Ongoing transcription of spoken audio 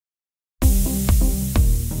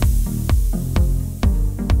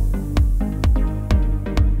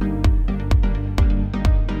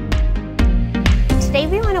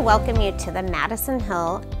welcome you to the Madison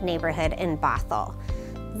Hill neighborhood in Bothell.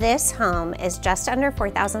 This home is just under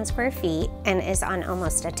 4,000 square feet and is on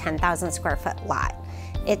almost a 10,000 square foot lot.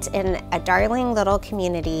 It's in a darling little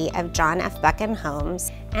community of John F. Buchan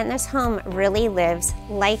homes, and this home really lives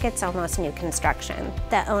like it's almost new construction.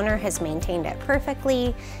 The owner has maintained it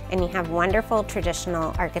perfectly, and you have wonderful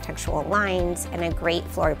traditional architectural lines and a great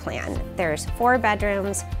floor plan. There's 4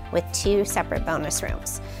 bedrooms with 2 separate bonus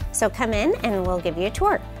rooms. So come in and we'll give you a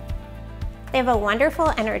tour. They have a wonderful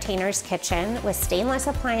entertainer's kitchen with stainless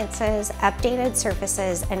appliances, updated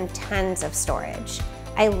surfaces, and tons of storage.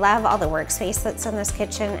 I love all the workspace that's in this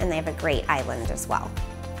kitchen, and they have a great island as well.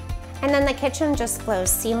 And then the kitchen just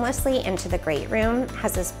flows seamlessly into the great room,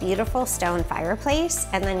 has this beautiful stone fireplace,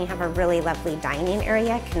 and then you have a really lovely dining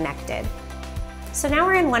area connected. So now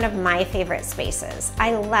we're in one of my favorite spaces.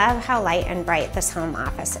 I love how light and bright this home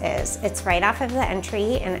office is. It's right off of the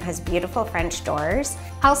entry and it has beautiful French doors.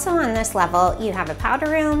 Also on this level, you have a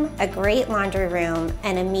powder room, a great laundry room,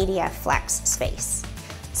 and a media flex space.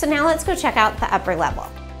 So now let's go check out the upper level.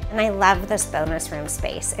 And I love this bonus room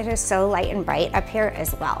space. It is so light and bright up here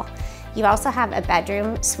as well. You also have a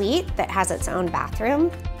bedroom suite that has its own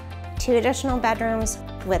bathroom, 2 additional bedrooms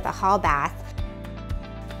with a hall bath.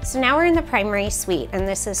 So now we're in the primary suite, and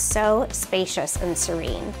this is so spacious and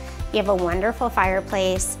serene. You have a wonderful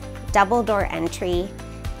fireplace, double door entry,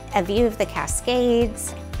 a view of the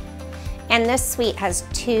Cascades, and this suite has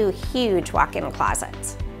 2 huge walk-in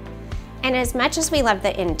closets. And as much as we love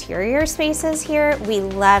the interior spaces here, we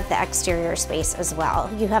love the exterior space as well.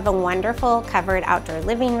 You have a wonderful covered outdoor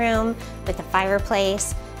living room with a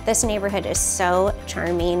fireplace. This neighborhood is so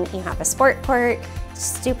charming. You have a sport court,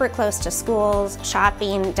 super close to schools,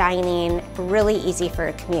 shopping, dining, really easy for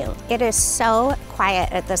a commute. It is so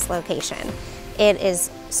quiet at this location. It is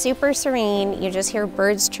super serene. You just hear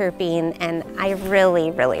birds chirping, and I really,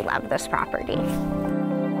 really love this property.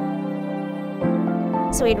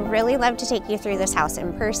 So we'd really love to take you through this house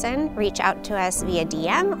in person. Reach out to us via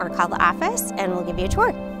DM or call the office and we'll give you a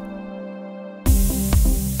tour.